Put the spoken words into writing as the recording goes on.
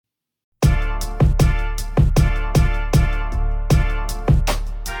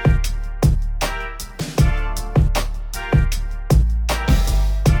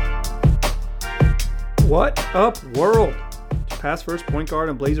up, world? It's past first point guard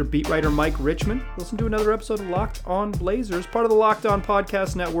and Blazer beat writer Mike Richman. Listen to another episode of Locked On Blazers, part of the Locked On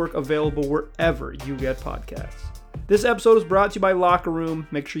Podcast Network, available wherever you get podcasts. This episode is brought to you by Locker Room.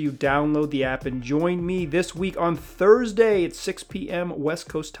 Make sure you download the app and join me this week on Thursday at 6 p.m. West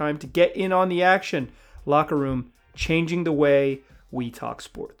Coast time to get in on the action. Locker Room, changing the way we talk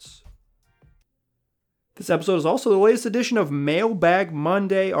sports. This episode is also the latest edition of Mailbag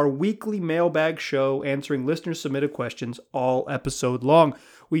Monday, our weekly mailbag show answering listener-submitted questions all episode long.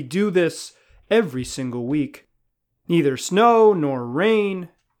 We do this every single week. Neither snow, nor rain,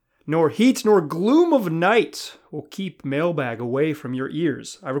 nor heat, nor gloom of night will keep Mailbag away from your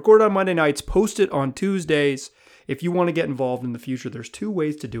ears. I record on Monday nights, post it on Tuesdays. If you want to get involved in the future, there's two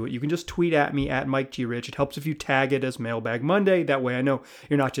ways to do it. You can just tweet at me at Mike G. Rich. It helps if you tag it as Mailbag Monday. That way I know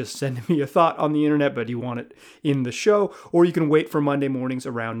you're not just sending me a thought on the internet, but you want it in the show. Or you can wait for Monday mornings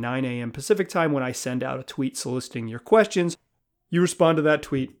around 9 a.m. Pacific time when I send out a tweet soliciting your questions. You respond to that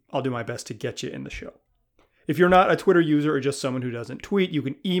tweet. I'll do my best to get you in the show. If you're not a Twitter user or just someone who doesn't tweet, you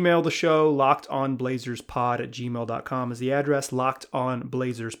can email the show. LockedOnBlazersPod@gmail.com is the address.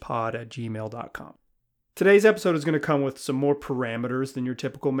 LockedOnBlazersPod@gmail.com. Today's episode is going to come with some more parameters than your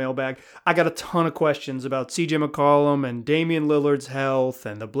typical mailbag. I got a ton of questions about CJ McCollum and Damian Lillard's health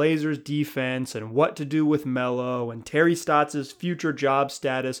and the Blazers defense and what to do with Melo and Terry Stotts' future job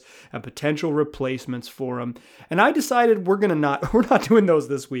status and potential replacements for him. And I decided we're not doing those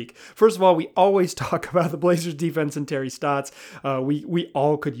this week. First of all, we always talk about the Blazers defense and Terry Stotts. We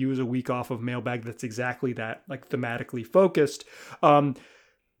all could use a week off of mailbag that's exactly that, like thematically focused.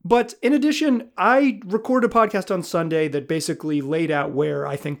 But in addition, I recorded a podcast on Sunday that basically laid out where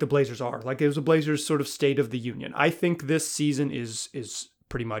I think the Blazers are. Like, it was a Blazers sort of state of the union. I think this season is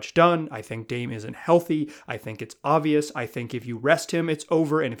pretty much done. I think Dame isn't healthy. I think it's obvious. I think if you rest him, it's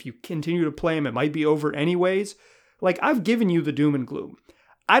over. And if you continue to play him, it might be over anyways. Like, I've given you the doom and gloom.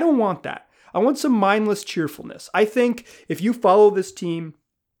 I don't want that. I want some mindless cheerfulness. I think if you follow this team,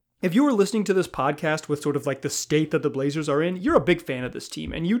 if you were listening to this podcast with sort of like the state that the Blazers are in, you're a big fan of this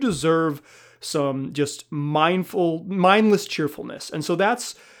team and you deserve some just mindless cheerfulness. And so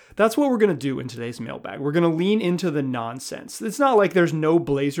that's what we're going to do in today's mailbag. We're going to lean into the nonsense. It's not like there's no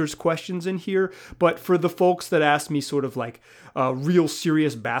Blazers questions in here, but for the folks that ask me sort of like real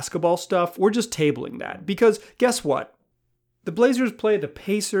serious basketball stuff, we're just tabling that. Because guess what? The Blazers play the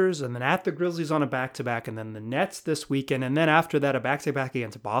Pacers and then at the Grizzlies on a back-to-back and then the Nets this weekend and then after that a back-to-back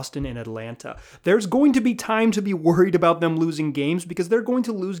against Boston and Atlanta. There's going to be time to be worried about them losing games because they're going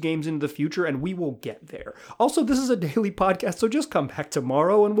to lose games into the future and we will get there. Also, this is a daily podcast, so just come back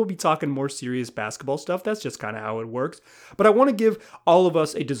tomorrow and we'll be talking more serious basketball stuff. That's just kind of how it works. But I want to give all of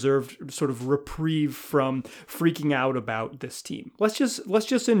us a deserved sort of reprieve from freaking out about this team. Let's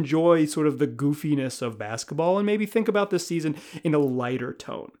just enjoy sort of the goofiness of basketball and maybe think about this season in a lighter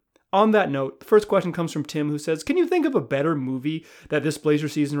tone. On that note, the first question comes from Tim, who says, can you think of a better movie that this Blazer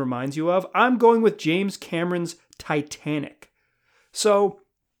season reminds you of? I'm going with James Cameron's Titanic. So,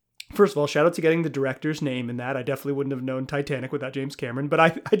 first of all, shout out to getting the director's name in that. I definitely wouldn't have known Titanic without James Cameron, but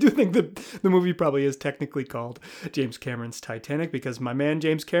I do think that the movie probably is technically called James Cameron's Titanic because my man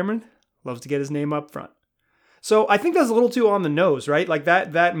James Cameron loves to get his name up front. So I think that's a little too on the nose, right? Like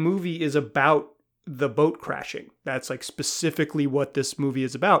that movie is about the boat crashing. That's like specifically what this movie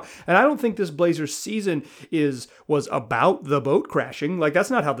is about. And I don't think this Blazers season was about the boat crashing. Like,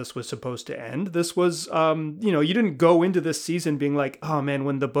 that's not how this was supposed to end. This was, you didn't go into this season being like, oh man,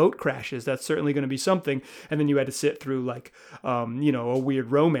 when the boat crashes, that's certainly going to be something. And then you had to sit through like, a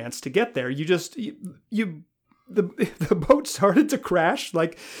weird romance to get there. The boat started to crash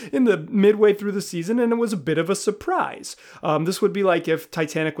like in the midway through the season, and it was a bit of a surprise. This would be like if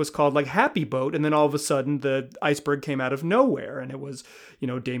Titanic was called like Happy Boat, and then all of a sudden the iceberg came out of nowhere, and it was,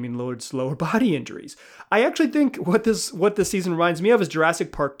 Damian Lillard's lower body injuries. I actually think what this season reminds me of is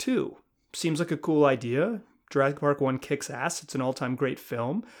Jurassic Park 2. Seems like a cool idea. Jurassic Park 1 kicks ass. It's an all-time great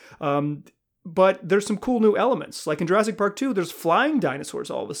film. But there's some cool new elements. Like in Jurassic Park 2, there's flying dinosaurs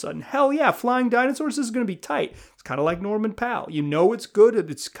all of a sudden. Hell yeah, flying dinosaurs is going to be tight. It's kind of like Norman Powell. You know it's good,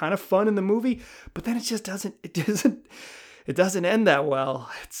 it's kind of fun in the movie, but then it doesn't end that well.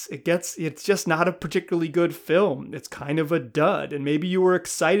 It's just not a particularly good film. It's kind of a dud. And maybe you were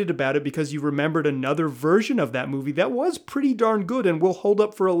excited about it because you remembered another version of that movie that was pretty darn good and will hold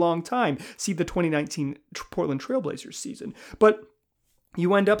up for a long time. See the 2019 Portland Trailblazers season. But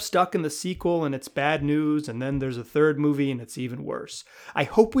you end up stuck in the sequel and it's bad news, and then there's a third movie and it's even worse. I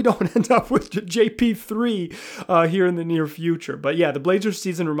hope we don't end up with JP3 here in the near future. But yeah, the Blazers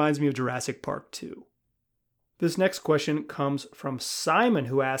season reminds me of Jurassic Park 2. This next question comes from Simon,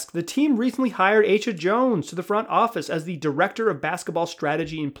 who asks, the team recently hired Aisha Jones to the front office as the Director of Basketball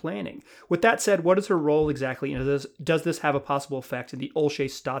Strategy and Planning. With that said, what is her role exactly, and does this have a possible effect in the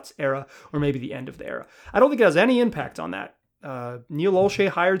Olshey-Stotts era, or maybe the end of the era? I don't think it has any impact on that. Neil Olshey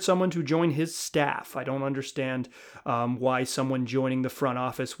hired someone to join his staff. I don't understand why someone joining the front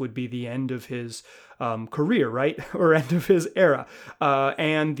office would be the end of his career, right? Or end of his era.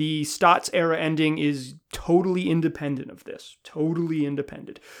 And the Stotts era ending is totally independent of this. Totally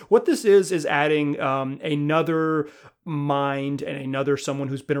independent. What this is adding another mind and another someone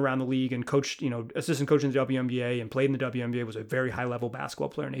who's been around the league and coached, assistant coach in the WNBA and played in the WNBA, was a very high level basketball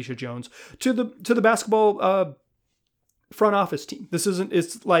player, Aisha Jones, to the basketball front office team.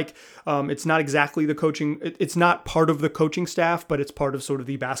 It's not exactly the coaching. It's not part of the coaching staff, but it's part of sort of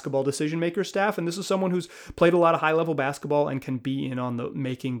the basketball decision maker staff. And this is someone who's played a lot of high level basketball and can be in on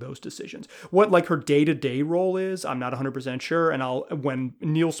making those decisions. What her day-to-day role is, I'm not 100% sure. And when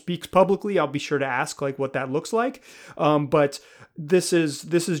Neil speaks publicly, I'll be sure to ask what that looks like. But this is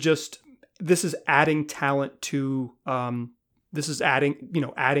adding talent to, adding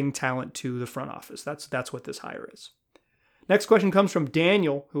talent to the front office. That's what this hire is. Next question comes from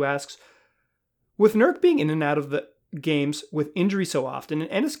Daniel, who asks, with Nurk being in and out of the games with injury so often, and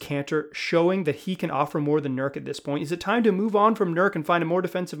Enes Kanter showing that he can offer more than Nurk at this point, is it time to move on from Nurk and find a more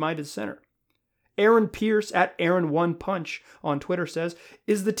defensive-minded center? Aaron Pierce at Aaron1Punch on Twitter says,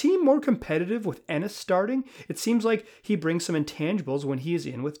 is the team more competitive with Enes starting? It seems like he brings some intangibles when he is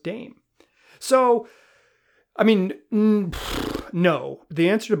in with Dame. So, I mean, no. The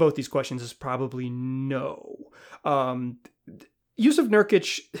answer to both these questions is probably no. Jusuf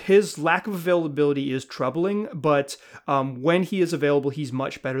Nurkic, his lack of availability is troubling, but when he is available, he's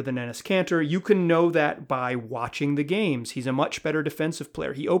much better than Enes Kanter. You can know that by watching the games. He's a much better defensive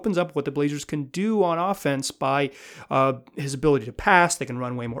player. He opens up what the Blazers can do on offense by his ability to pass. They can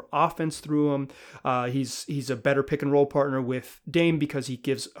run way more offense through him. He's a better pick and roll partner with Dame because he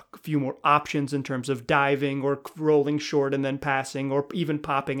gives a few more options in terms of diving or rolling short and then passing or even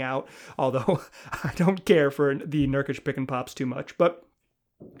popping out, although I don't care for the Nurkic pick and pops too much. But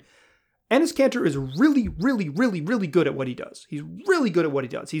Enes Kanter is really, really, really, really good at what he does. He's really good at what he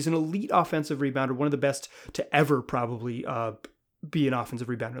does. He's an elite offensive rebounder, one of the best to ever probably be an offensive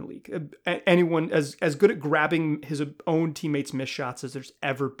rebounder in the league. Anyone as good at grabbing his own teammates' missed shots as there's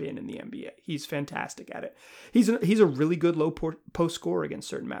ever been in the NBA. He's fantastic at it. He's a really good low post scorer against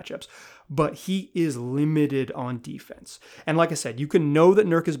certain matchups, but he is limited on defense. And like I said, you can know that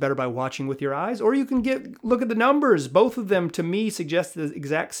Nurk is better by watching with your eyes, or you can look at the numbers. Both of them, to me, suggest the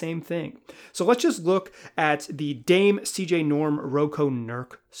exact same thing. So let's just look at the Dame, CJ Norm, Rocco,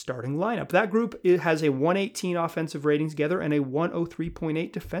 Nurk starting lineup. That group has a 118 offensive rating together and a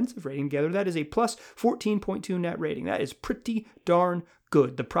 103.8 defensive rating together. That is a plus 14.2 net rating. That is pretty darn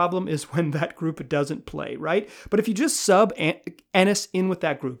good. The problem is when that group doesn't play, right? But if you just sub Enes in with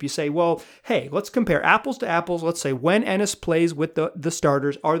that group, you say, well, hey, let's compare apples to apples. Let's say when Enes plays with the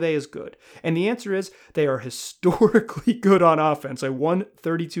starters, are they as good? And the answer is they are historically good on offense, a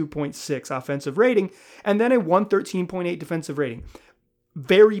 132.6 offensive rating, and then a 113.8 defensive rating.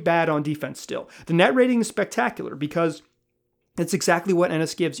 Very bad on defense still. The net rating is spectacular because it's exactly what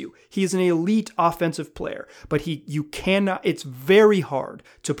Enes gives you. He is an elite offensive player, but it's very hard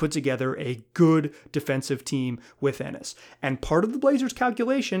to put together a good defensive team with Enes. And part of the Blazers'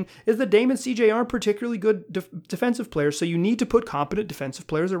 calculation is that Dame and CJ aren't particularly good defensive players, so you need to put competent defensive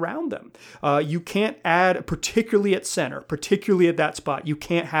players around them. You can't add, particularly at center, particularly at that spot, you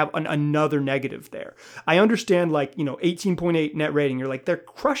can't have another negative there. I understand 18.8 net rating, you're like, they're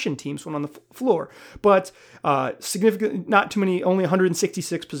crushing teams when on the floor, but significant, not too many, only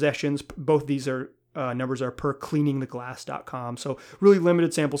 166 possessions. Both these numbers are per cleaningtheglass.com, so really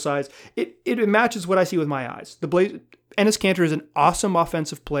limited sample size. It matches what I see with my eyes. Enes Kanter is an awesome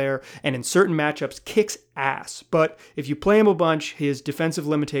offensive player, and in certain matchups kicks ass. But if you play him a bunch, his defensive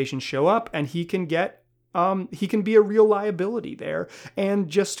limitations show up, and he can be a real liability there. And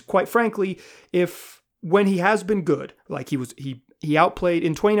just quite frankly, when he has been good, like he outplayed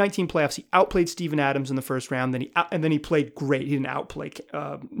in 2019 playoffs. He outplayed Steven Adams in the first round. Then he played great. He didn't outplay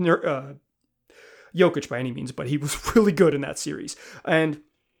Jokic by any means, but he was really good in that series. And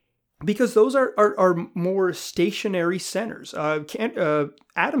because those are more stationary centers,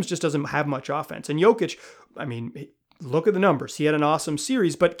 Adams just doesn't have much offense. And Jokic, I mean, look at the numbers. He had an awesome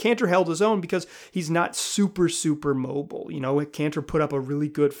series, but Kanter held his own because he's not super, super mobile. Kanter put up a really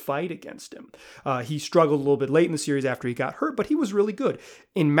good fight against him. He struggled a little bit late in the series after he got hurt, but he was really good.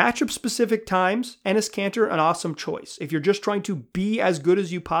 In matchup-specific times, Enes Kanter, an awesome choice. If you're just trying to be as good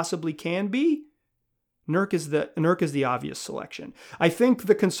as you possibly can be, Nurk is the obvious selection. I think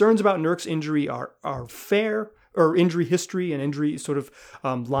the concerns about Nurk's injury are fair, or injury history and injury sort of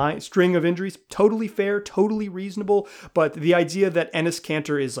string of injuries, totally fair, totally reasonable. But the idea that Enes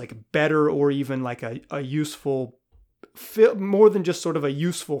Kanter is like better or even like a useful more than just sort of a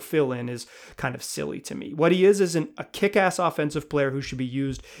useful fill-in is kind of silly to me. What he is a kick-ass offensive player who should be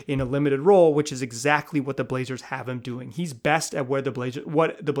used in a limited role, which is exactly what the Blazers have him doing. He's best at what the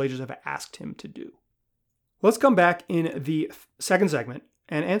Blazers have asked him to do. Let's come back in the second segment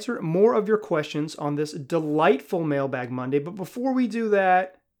and answer more of your questions on this delightful Mailbag Monday. But before we do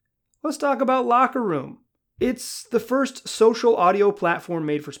that, let's talk about Locker Room. It's the first social audio platform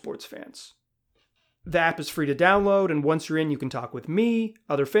made for sports fans. The app is free to download, and once you're in, you can talk with me,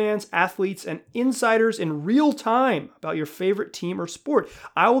 other fans, athletes, and insiders in real time about your favorite team or sport.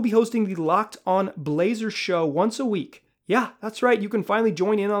 I will be hosting the Locked On Blazers show once a week. Yeah, that's right. You can finally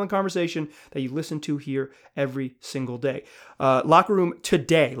join in on the conversation that you listen to here every single day. Locker Room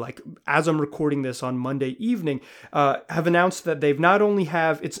today, like as I'm recording this on Monday evening, have announced that they've not only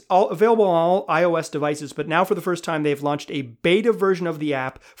it's all available on all iOS devices, but now for the first time, they've launched a beta version of the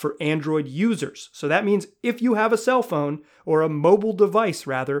app for Android users. So that means if you have a cell phone or a mobile device,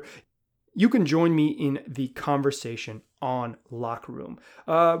 rather, you can join me in the conversation on Locker Room.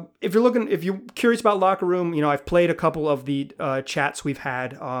 If you're curious about Locker Room, I've played a couple of the chats we've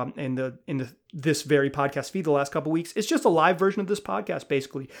had in this very podcast feed the last couple weeks. It's just a live version of this podcast,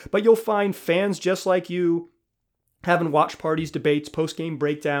 basically. But you'll find fans just like you having watch parties, debates, post-game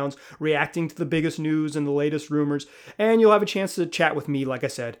breakdowns, reacting to the biggest news and the latest rumors, and you'll have a chance to chat with me, like I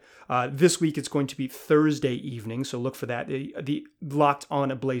said. This week it's going to be Thursday evening, so look for that. The Locked On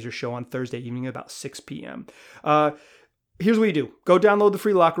a Blazers show on Thursday evening at about 6 p.m. Here's what you do. Go download the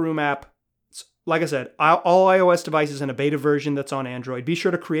free Locker Room app. Like I said, all iOS devices and a beta version that's on Android. Be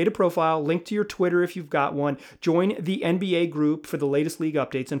sure to create a profile, link to your Twitter if you've got one, join the NBA group for the latest league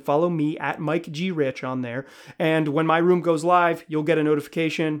updates, and follow me at Mike G. Rich on there. And when my room goes live, you'll get a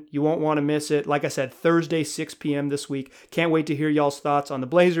notification. You won't want to miss it. Like I said, Thursday, 6 p.m. this week. Can't wait to hear y'all's thoughts on the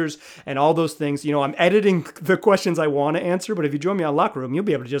Blazers and all those things. I'm editing the questions I want to answer, but if you join me on Locker Room, you'll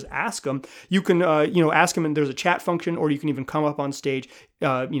be able to just ask them. You can, ask them, and there's a chat function, or you can even come up on stage.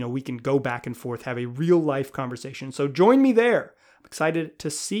 We can go back and forth, have a real life conversation. So join me there. I'm excited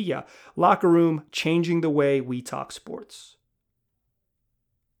to see ya. Locker Room, changing the way we talk sports.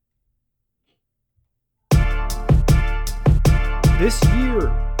 This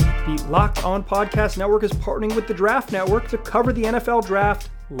year, the Locked On Podcast Network is partnering with the Draft Network to cover the NFL Draft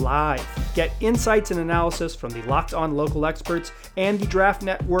live. Get insights and analysis from the Locked On local experts and the Draft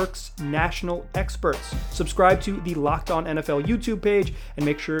Network's national experts. Subscribe to the Locked On NFL YouTube page and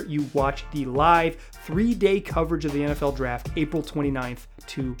make sure you watch the live 3-day coverage of the NFL Draft, April 29th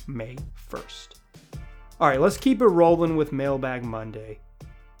to May 1st. All right, let's keep it rolling with Mailbag Monday.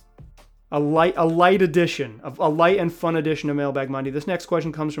 A light and fun edition of Mailbag Monday. This next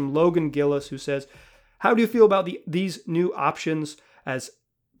question comes from Logan Gillis, who says, how do you feel about these new options as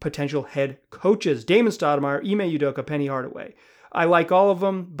potential head coaches? Damon Stoudemire, Ime Udoka, Penny Hardaway. I like all of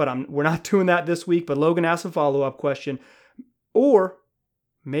them, but we're not doing that this week. But Logan asks a follow-up question. Or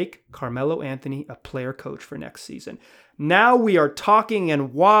make Carmelo Anthony a player coach for next season. Now we are talking,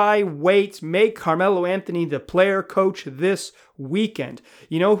 and why wait? Make Carmelo Anthony the player coach this weekend.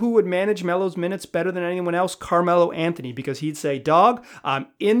 You know who would manage Melo's minutes better than anyone else? Carmelo Anthony, because he'd say, dog, I'm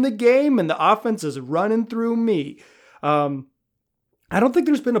in the game and the offense is running through me. I don't think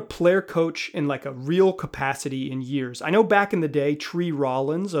there's been a player coach in like a real capacity in years. I know back in the day, Tree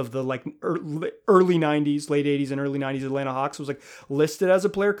Rollins of the early 90s, late 80s and early 90s Atlanta Hawks was listed as a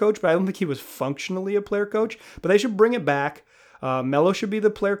player coach, but I don't think he was functionally a player coach. But they should bring it back. Melo should be the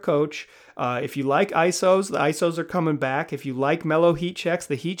player coach. If you like ISOs, the ISOs are coming back. If you like Melo heat checks,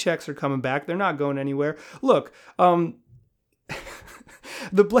 the heat checks are coming back. They're not going anywhere. Look, the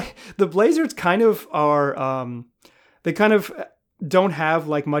Blazers kind of are, they kind of don't have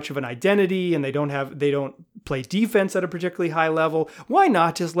much of an identity, and they don't play defense at a particularly high level. Why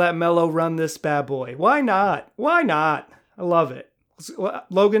not just let Melo run this bad boy? Why not? I love it.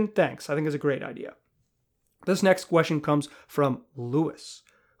 Logan, thanks. I think it's a great idea. This next question comes from Lewis,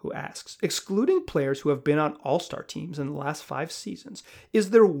 who asks, excluding players who have been on all-star teams in the last 5 seasons,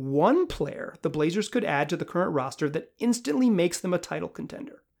 is there one player the Blazers could add to the current roster that instantly makes them a title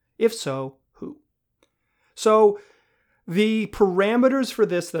contender? If so, who? So, The parameters for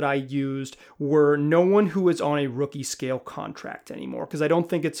this that I used were no one who is on a rookie scale contract anymore, because I don't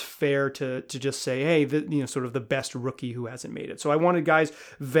think it's fair to just say, hey, sort of the best rookie who hasn't made it. So I wanted guys,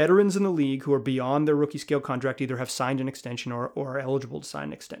 veterans in the league who are beyond their rookie scale contract, either have signed an extension or are eligible to sign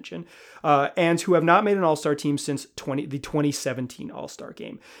an extension, and who have not made an All-Star team since the 2017 All-Star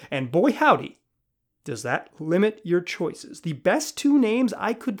game. And boy howdy, does that limit your choices? The best two names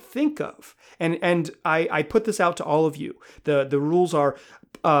I could think of, and I put this out to all of you. The rules are,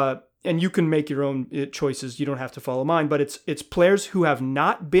 and you can make your own choices. You don't have to follow mine, but it's players who have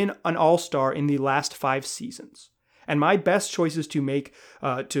not been an all-star in the last 5 seasons. And my best choices to make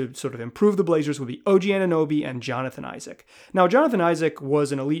to sort of improve the Blazers would be OG Anunoby and Jonathan Isaac. Now, Jonathan Isaac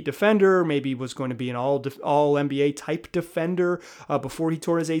was an elite defender, maybe was going to be an all NBA type defender before he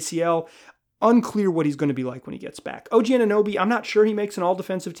tore his ACL. Unclear what he's going to be like when he gets back. OG Anunoby, I'm not sure he makes an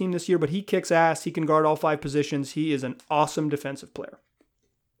all-defensive team this year, but he kicks ass. He can guard all 5 positions. He is an awesome defensive player.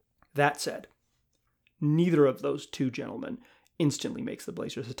 That said, neither of those two gentlemen instantly makes the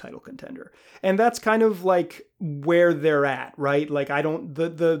Blazers a title contender. And that's kind of like where they're at, right? Like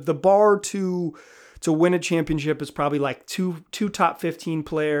the bar to win a championship is probably like two top 15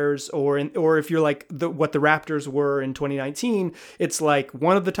 players, or if you're like what the Raptors were in 2019, it's like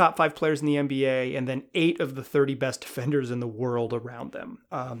one of the top 5 players in the NBA and then 8 of the 30 best defenders in the world around them.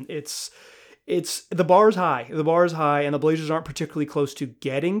 It's the bar is high. The bar is high, and the Blazers aren't particularly close to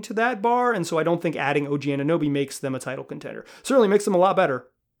getting to that bar, and so I don't think adding OG Anunoby makes them a title contender. Certainly makes them a lot better.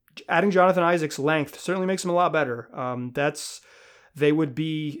 Adding Jonathan Isaac's length certainly makes them a lot better. They would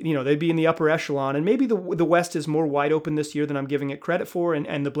be, they'd be in the upper echelon, and maybe the West is more wide open this year than I'm giving it credit for,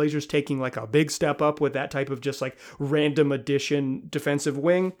 and the Blazers taking like a big step up with that type of just like random addition defensive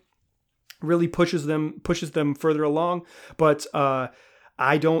wing really pushes them further along. But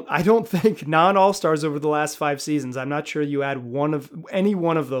I don't think non-All-Stars over the last 5 seasons, I'm not sure you add any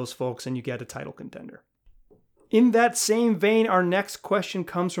one of those folks and you get a title contender. In that same vein, our next question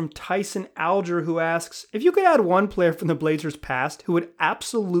comes from Tyson Alger, who asks, if you could add one player from the Blazers past who would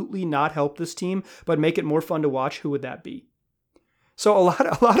absolutely not help this team, but make it more fun to watch, who would that be? So a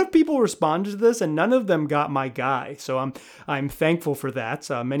lot of people responded to this, and none of them got my guy. So I'm thankful for that.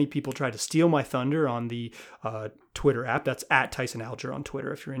 Many people tried to steal my thunder on the Twitter app. That's at Tyson Alger on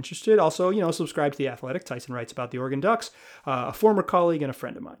Twitter if you're interested. Also, subscribe to The Athletic. Tyson writes about the Oregon Ducks, a former colleague and a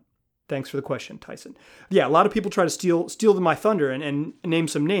friend of mine. Thanks for the question, Tyson. Yeah, a lot of people try to steal my thunder and name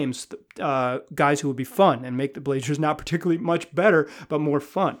some names, guys who would be fun and make the Blazers not particularly much better, but more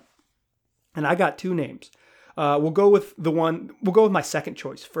fun. And I got 2 names. We'll go with my second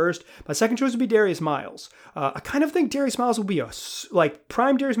choice first. My second choice would be Darius Miles. I kind of think Darius Miles will be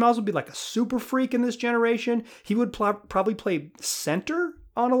prime Darius Miles would be like a super freak in this generation. He would probably play center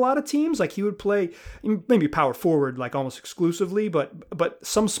on a lot of teams. Like he would play maybe power forward, like almost exclusively, but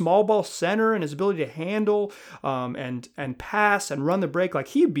some small ball center, and his ability to handle and pass and run the break, like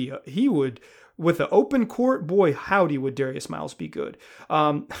he would. With the open court, boy, howdy would Darius Miles be good.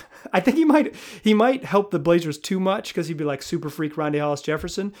 I think he might help the Blazers too much because he'd be like super freak Rondae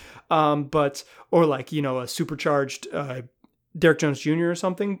Hollis-Jefferson, or like, a supercharged Derrick Jones Jr. or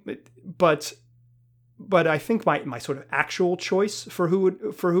something. But I think my sort of actual choice for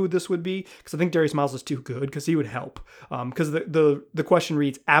who this would be, because I think Darius Miles is too good, because he would help. Because the question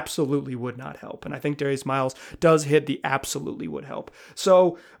reads absolutely would not help, and I think Darius Miles does hit the absolutely would help.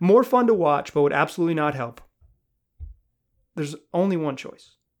 So more fun to watch, but would absolutely not help. There's only one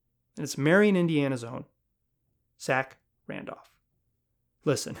choice, and it's Marion, Indiana's own Zach Randolph.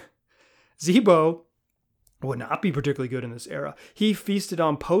 Listen, Z-Bo would not be particularly good in this era. He feasted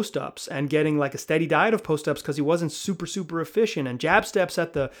on post-ups and getting like a steady diet of post-ups because he wasn't super efficient, and jab steps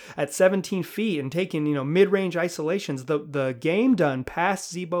at 17 feet and taking, mid-range isolations. The game done passed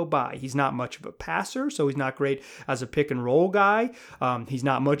Z-Bo by. He's not much of a passer, so he's not great as a pick and roll guy. He's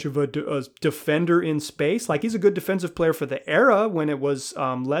not much of a defender in space. Like, he's a good defensive player for the era when it was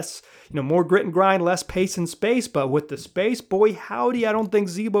less, more grit and grind, less pace and space. But with the space, boy howdy, I don't think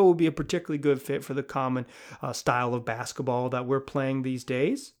Z-Bo would be a particularly good fit for the common style of basketball that we're playing these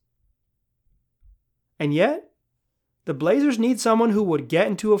days. And yet, the Blazers need someone who would get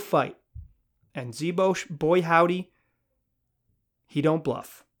into a fight. And Z-Bo, boy howdy, he don't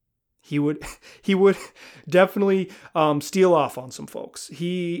bluff. He would definitely steal off on some folks.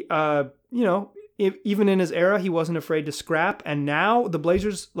 He, even in his era, he wasn't afraid to scrap. And now the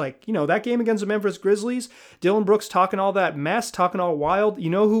Blazers, that game against the Memphis Grizzlies, Dylan Brooks talking all that mess, talking all wild. You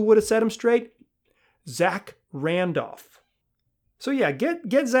know who would have set him straight? Zach Randolph. So yeah,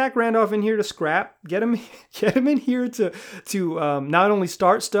 get Zach Randolph in here to scrap. Get him in here to not only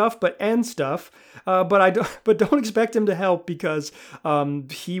start stuff but end stuff. But don't expect him to help because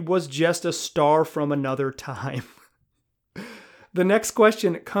he was just a star from another time. The next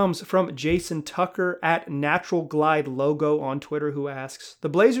question comes from Jason Tucker at Natural Glide Logo on Twitter, who asks, the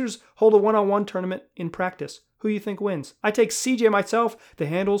Blazers hold a one-on-one tournament in practice. Who do you think wins? I take CJ myself. The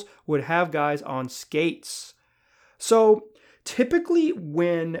handles would have guys on skates. So typically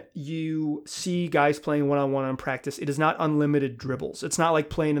when you see guys playing one-on-one in practice, it is not unlimited dribbles. It's not like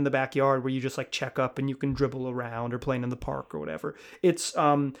playing in the backyard where you just like check up and you can dribble around, or playing in the park or whatever. It's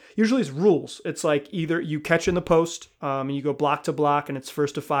usually it's rules. It's like either you catch in the post and you go block to block and it's 1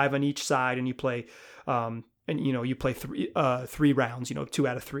 to 5 on each side, and you play you play three rounds, 2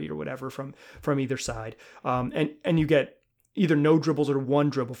 out of 3 or whatever from either side. And you get either no dribbles or 1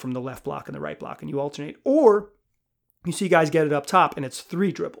 dribble from the left block and the right block, and you alternate. Or you see guys get it up top and it's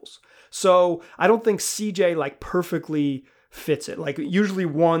 3 dribbles. So I don't think CJ like perfectly fits it. Like usually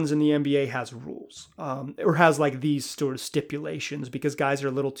ones in the NBA has rules or has like these sort of stipulations because guys are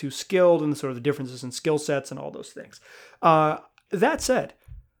a little too skilled and sort of the differences in skill sets and all those things. That said,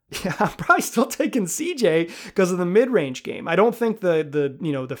 yeah, I'm probably still taking CJ because of the mid-range game. I don't think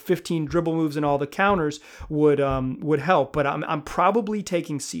the 15 dribble moves and all the counters would help, but I'm probably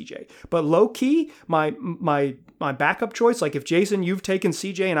taking CJ. But low key, my backup choice, like if Jason, you've taken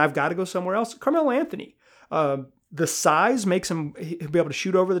CJ and I've got to go somewhere else, Carmelo Anthony. The size makes him he'll be able to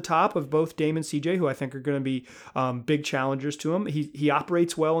shoot over the top of both Dame and CJ, who I think are going to be big challengers to him. He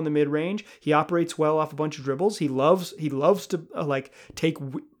operates well in the mid range. He operates well off a bunch of dribbles. He loves to take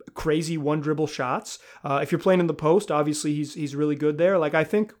crazy one dribble shots. If you're playing in the post, obviously he's really good there. Like I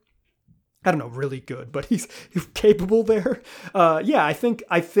don't know, really good, but he's capable there. I think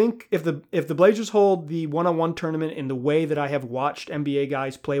if the Blazers hold the one-on-one tournament in the way that I have watched NBA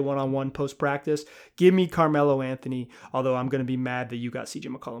guys play one-on-one post-practice, give me Carmelo Anthony, although I'm going to be mad that you got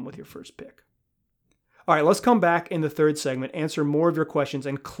CJ McCollum with your first pick. All right, let's come back in the third segment, answer more of your questions,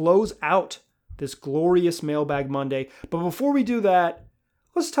 and close out this glorious Mailbag Monday. But before we do that,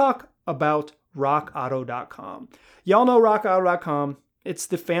 let's talk about RockAuto.com. Y'all know RockAuto.com. It's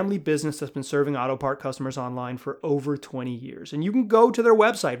the family business that's been serving auto part customers online for over 20 years. And you can go to their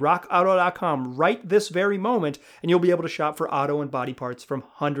website, rockauto.com, right this very moment, and you'll be able to shop for auto and body parts from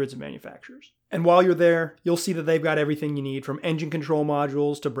hundreds of manufacturers. And while you're there, you'll see that they've got everything you need, from engine control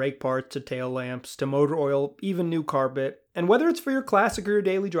modules to brake parts to tail lamps to motor oil, even new carpet. And whether it's for your classic or your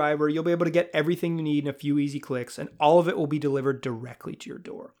daily driver, you'll be able to get everything you need in a few easy clicks, and all of it will be delivered directly to your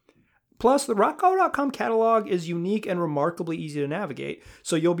door. Plus, the RockAuto.com catalog is unique and remarkably easy to navigate,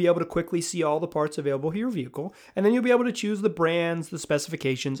 so you'll be able to quickly see all the parts available for your vehicle, and then you'll be able to choose the brands, the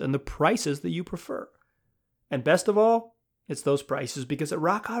specifications, and the prices that you prefer. And best of all, it's those prices, because at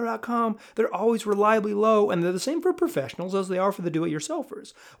RockAuto.com, they're always reliably low, and they're the same for professionals as they are for the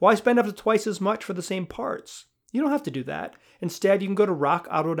do-it-yourselfers. Why spend up to twice as much for the same parts? You don't have to do that. Instead, you can go to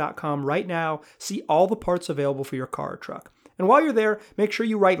RockAuto.com right now, see all the parts available for your car or truck. And while you're there, make sure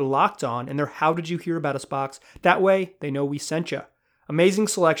you write Locked On in their How Did You Hear About Us box. That way, they know we sent you. Amazing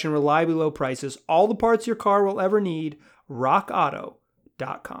selection, reliably low prices, all the parts your car will ever need.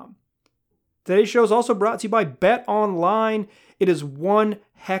 RockAuto.com. Today's show is also brought to you by Bet Online. It is one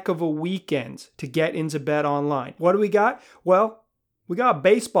heck of a weekend to get into Bet Online. What do we got? Well, we got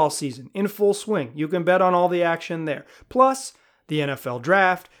baseball season in full swing. You can bet on all the action there. Plus, the NFL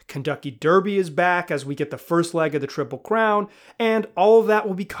Draft, Kentucky Derby is back as we get the first leg of the Triple Crown, and all of that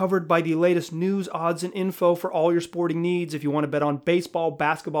will be covered by the latest news, odds, and info for all your sporting needs if you want to bet on baseball,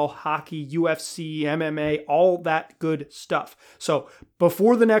 basketball, hockey, UFC, MMA, all that good stuff. So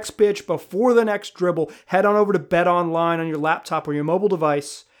before the next pitch, before the next dribble, head on over to Bet Online on your laptop or your mobile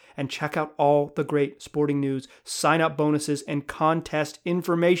device and check out all the great sporting news, sign-up bonuses, and contest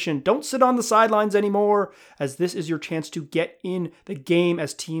information. Don't sit on the sidelines anymore, as this is your chance to get in the game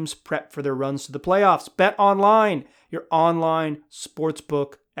as teams prep for their runs to the playoffs. Bet Online, your online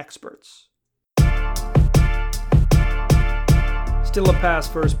sportsbook experts. Still a pass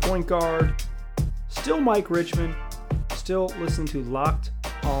first point guard, still Mike Richman, still listening to Locked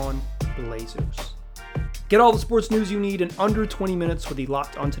On Blazers. Get all the sports news you need in under 20 minutes with the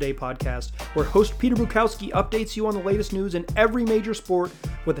Locked On Today podcast, where host Peter Bukowski updates you on the latest news in every major sport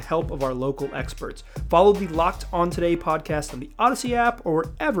with the help of our local experts. Follow the Locked On Today podcast on the Odyssey app or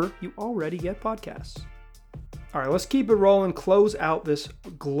wherever you already get podcasts. All right, let's keep it rolling. Close out this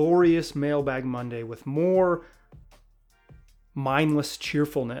glorious Mailbag Monday with more mindless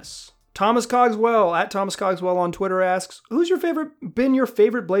cheerfulness. Thomas Cogswell at Thomas Cogswell on Twitter asks, who's been your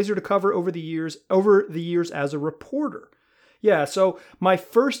favorite Blazer to cover over the years as a reporter? Yeah, so my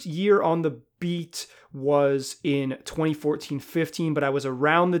first year on the beat was in 2014-15, but I was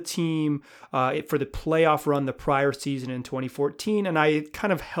around the team for the playoff run the prior season in 2014, and I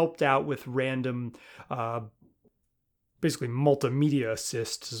kind of helped out with random, basically multimedia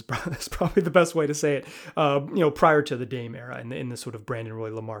assists is probably the best way to say it, prior to the Dame era and in the sort of Brandon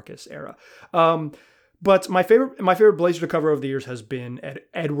Roy LaMarcus era. But my favorite Blazer to cover over the years has been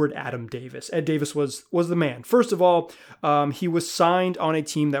Edward Adam Davis. Ed Davis was the man. First of all, he was signed on a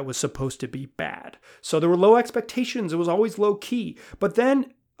team that was supposed to be bad. So there were low expectations. It was always low key. But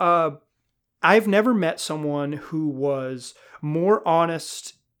then I've never met someone who was more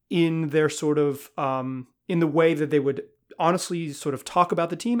honest in their sort of, in the way that they would honestly sort of talk about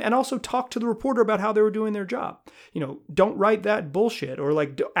the team and also talk to the reporter about how they were doing their job. Don't write that bullshit or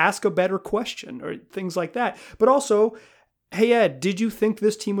ask a better question or things like that. But also, hey, Ed, did you think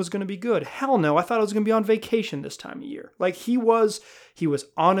this team was going to be good? Hell no. I thought I was going to be on vacation this time of year. He was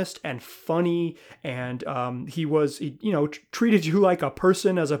honest and funny, and he treated you like a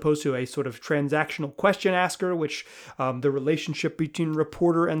person as opposed to a sort of transactional question asker, which the relationship between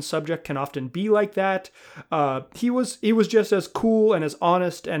reporter and subject can often be like that. He was just as cool and as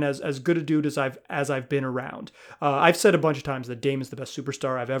honest and as good a dude as I've been around. I've said a bunch of times that Dame is the best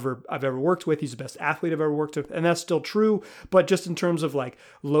superstar I've ever worked with. He's the best athlete I've ever worked with, and that's still true. But just in terms of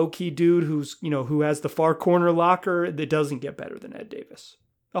low key dude who has the far corner locker, it doesn't get better than Ed Davis.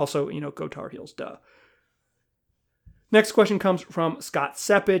 Also, go Tar Heels, duh. Next question comes from Scott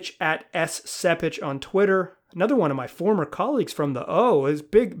Sepich at @SSepich on Twitter. Another one of my former colleagues from the O. It's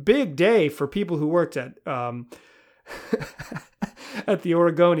big day for people who worked at at the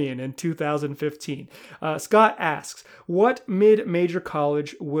Oregonian in 2015. Scott asks,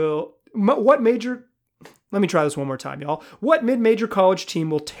 Let me try this one more time, y'all. What mid-major college team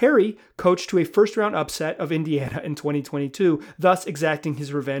will Terry coach to a first-round upset of Indiana in 2022, thus exacting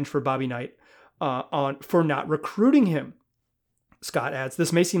his revenge for Bobby Knight for not recruiting him? Scott adds,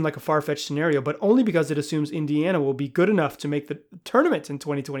 this may seem like a far-fetched scenario, but only because it assumes Indiana will be good enough to make the tournament in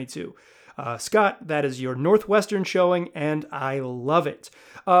 2022. Scott, that is your Northwestern showing, and I love it.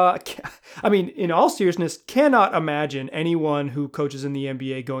 In all seriousness, cannot imagine anyone who coaches in the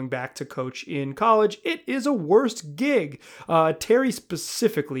NBA going back to coach in college. It is a worse gig. Terry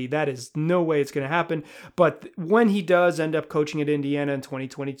specifically, that is no way it's going to happen. But when he does end up coaching at Indiana in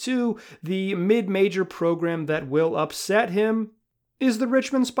 2022, the mid-major program that will upset him is the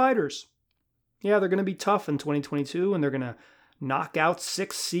Richmond Spiders. Yeah, they're going to be tough in 2022, and they're going to knock out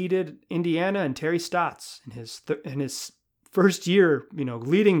 6-seeded Indiana and Terry Stotts in his first year,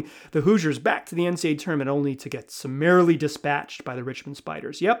 leading the Hoosiers back to the NCAA tournament only to get summarily dispatched by the Richmond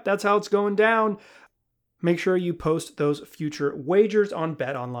Spiders. Yep, that's how it's going down. Make sure you post those future wagers on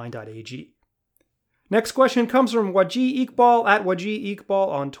betonline.ag. Next question comes from Wajih Iqbal at Wajih Iqbal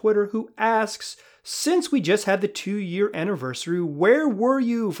on Twitter, who asks, since we just had the 2-year anniversary, where were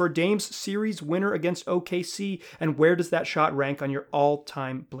you for Dame's series winner against OKC, and where does that shot rank on your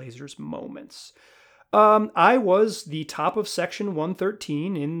all-time Blazers moments? I was the top of section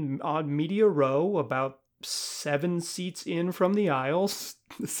 113 on Media Row, about 7 seats in from the aisles,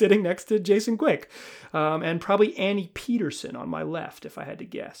 sitting next to Jason Quick, and probably Annie Peterson on my left, if I had to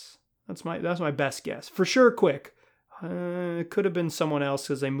guess. That's my best guess. For sure, Quick. It could have been someone else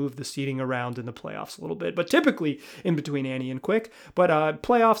because they moved the seating around in the playoffs a little bit, but typically in between Annie and Quick. But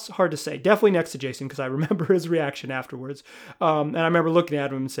playoffs, hard to say. Definitely next to Jason because I remember his reaction afterwards. And I remember looking at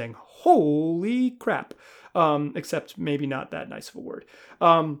him and saying, holy crap. Except maybe not that nice of a word.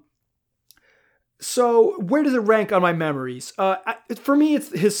 So where does it rank on my memories? For me,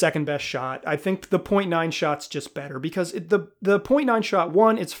 it's his second best shot. I think the .9 shot's just better because the .9 shot,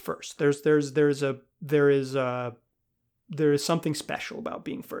 one, it's first. There is something special about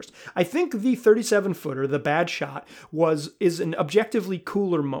being first. I think the 37-footer, the bad shot, is an objectively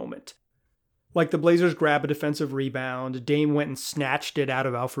cooler moment. Like the Blazers grab a defensive rebound, Dame went and snatched it out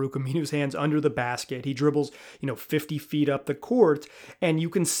of Al-Farouq Aminu's hands under the basket. He dribbles, 50 feet up the court, and you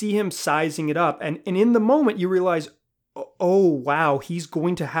can see him sizing it up. And in the moment, you realize, oh, wow, he's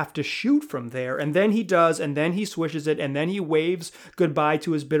going to have to shoot from there. And then he does, and then he swishes it, and then he waves goodbye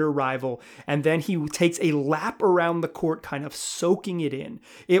to his bitter rival, and then he takes a lap around the court, kind of soaking it in.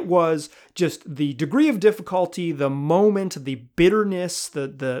 It was just the degree of difficulty, the moment, the bitterness,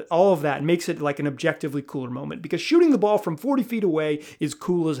 the all of that makes it like an objectively cooler moment, because shooting the ball from 40 feet away is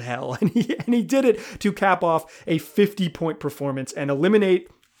cool as hell. And he did it to cap off a 50-point performance and eliminate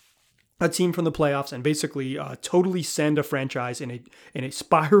a team from the playoffs and basically totally send a franchise in a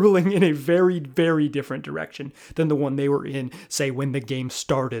spiraling in a very, very different direction than the one they were in, say, when the game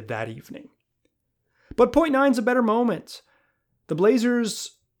started that evening. But .9's a better moment. the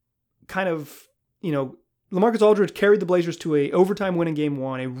Blazers kind of, LaMarcus Aldridge carried the Blazers to a overtime win in game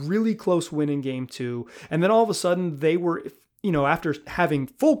 1, a really close win in game 2. And then all of a sudden they were, after having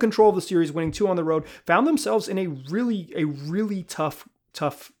full control of the series, winning 2 on the road, found themselves in a really tough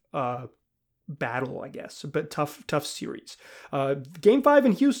battle, I guess, but tough series. Game 5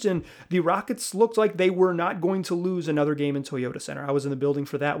 in Houston, the Rockets looked like they were not going to lose another game in Toyota Center. I was in the building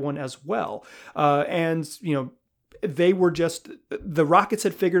for that one as well. They were the Rockets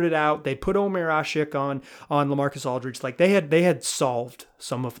had figured it out. They put Omer Asik on LaMarcus Aldridge. Like they had solved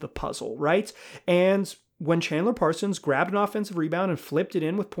some of the puzzle, right? And when Chandler Parsons grabbed an offensive rebound and flipped it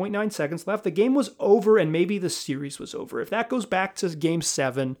in with 0.9 seconds left, the game was over and maybe the series was over. If that goes back to game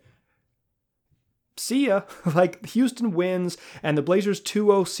 7, see ya. Like Houston wins and the Blazers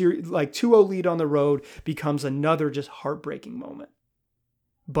 2-0 series, 2-0 lead on the road becomes another just heartbreaking moment.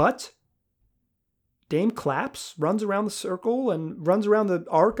 But Dame claps, runs around the circle and runs around the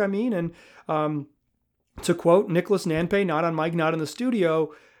arc, and to quote Nicholas Nanpe, not on mic, not in the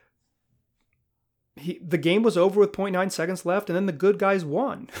studio, the game was over with 0.9 seconds left, and then the good guys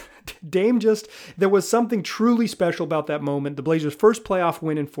won. Dame there was something truly special about that moment. The Blazers' first playoff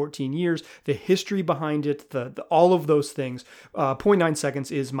win in 14 years, the history behind it, the all of those things. 0.9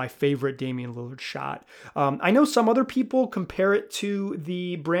 seconds is my favorite Damian Lillard shot. I know some other people compare it to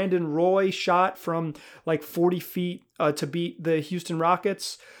the Brandon Roy shot from 40 feet to beat the Houston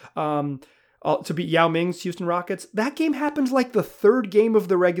Rockets. To beat Yao Ming's Houston Rockets. That game happened the third game of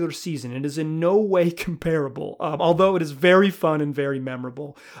the regular season. It is in no way comparable, although it is very fun and very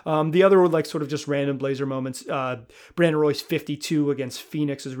memorable. The other were sort of just random Blazer moments. Brandon Roy's 52 against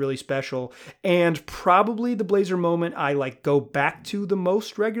Phoenix is really special. And probably the Blazer moment I go back to the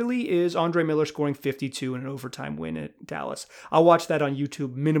most regularly is Andre Miller scoring 52 in an overtime win at Dallas. I'll watch that on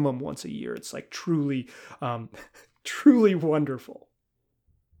YouTube minimum once a year. It's truly wonderful.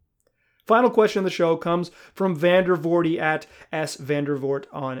 Final question of the show comes from Vandervoorty at @SVandervoort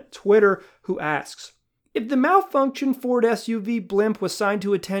on Twitter, who asks, if the malfunction Ford SUV blimp was signed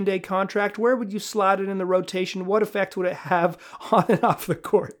to a 10-day contract, where would you slot it in the rotation? What effect would it have on and off the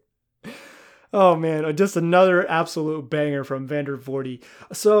court? Oh man, just another absolute banger from Vandervoorty.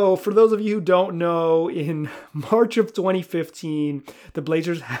 So for those of you who don't know, in March of 2015, the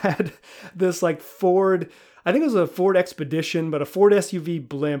Blazers had this Ford, I think it was a Ford Expedition, but a Ford SUV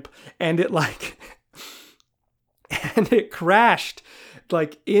blimp, and it crashed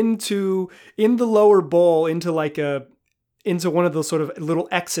in the lower bowl into one of those sort of little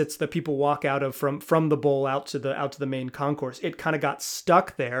exits that people walk out of from the bowl out to the main concourse. It kind of got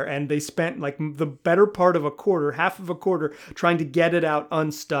stuck there, and they spent the better part of half of a quarter trying to get it out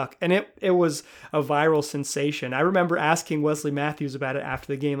unstuck. And it was a viral sensation. I remember asking Wesley Matthews about it after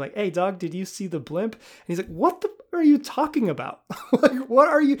the game, hey dog, did you see the blimp? And he's like, what the are you talking about? What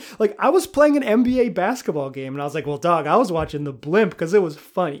are you I was playing an NBA basketball game, and I was like, well dog, I was watching the blimp because it was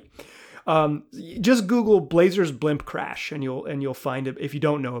funny. Just Google Blazers blimp crash and you'll find it. If you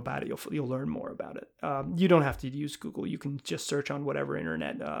don't know about it, you'll learn more about it. You don't have to use Google. You can just search on whatever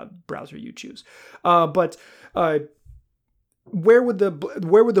internet browser you choose. But where would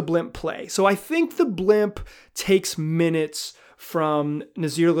the blimp play? So I think the blimp takes minutes from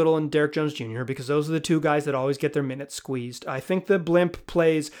Nasir Little and Derek Jones Jr. because those are the two guys that always get their minutes squeezed. I think the blimp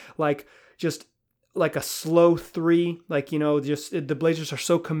plays just a slow 3, the Blazers are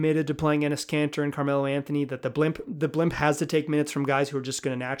so committed to playing Enes Kanter and Carmelo Anthony that the blimp has to take minutes from guys who are just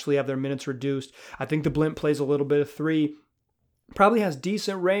going to naturally have their minutes reduced. I think the blimp plays a little bit of 3, probably has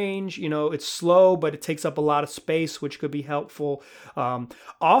decent range. It's slow, but it takes up a lot of space, which could be helpful.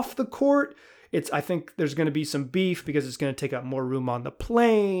 Off the court, I think there's going to be some beef because it's going to take up more room on the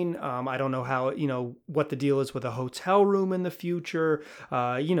plane. I don't know how, what the deal is with a hotel room in the future.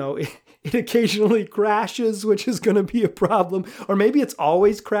 It occasionally crashes, which is going to be a problem. Or maybe it's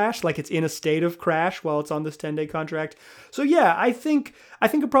always crashed, it's in a state of crash while it's on this 10-day contract. So yeah, I think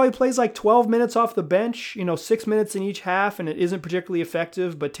it probably plays 12 minutes off the bench, 6 minutes in each half, and it isn't particularly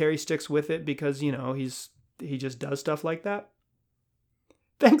effective, but Terry sticks with it because, he just does stuff like that.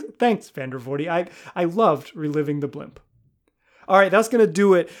 Thanks, Vandervoorty. I loved reliving the blimp. All right, that's going to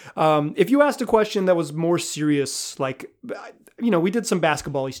do it. If you asked a question that was more serious, we did some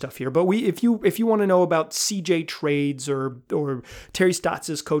basketball-y stuff here, but if you want to know about CJ trades or Terry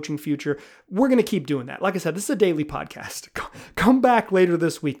Stotts' coaching future, we're going to keep doing that. Like I said, this is a daily podcast. Come back later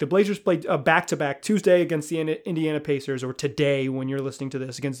this week. The Blazers played a back-to-back Tuesday against the Indiana Pacers, or today when you're listening to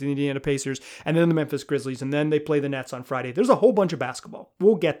this, against the Indiana Pacers, and then the Memphis Grizzlies, and then they play the Nets on Friday. There's a whole bunch of basketball.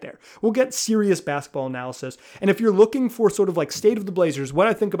 We'll get there. We'll get serious basketball analysis. And if you're looking for sort of like State of the Blazers, what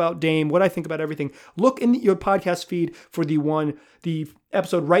I think about Dame, what I think about everything, look in your podcast feed for the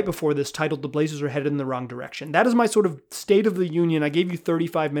episode right before this titled The Blazers Are Headed in the Wrong Direction. That is my sort of State of the Union. I gave you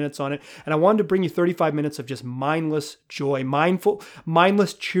 35 minutes on it, and I wanted to bring you 35 minutes of just mindless joy,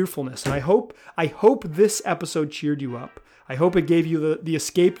 mindless cheerfulness. And I hope this episode cheered you up. I hope it gave you the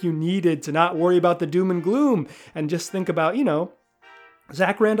escape you needed to not worry about the doom and gloom and just think about,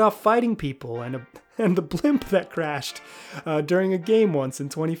 Zach Randolph fighting people and the blimp that crashed during a game once in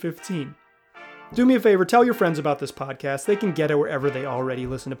 2015. Do me a favor, tell your friends about this podcast. They can get it wherever they already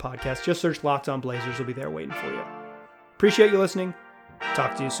listen to podcasts. Just search Locked On Blazers. We'll be there waiting for you. Appreciate you listening.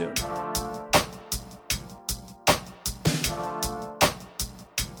 Talk to you soon.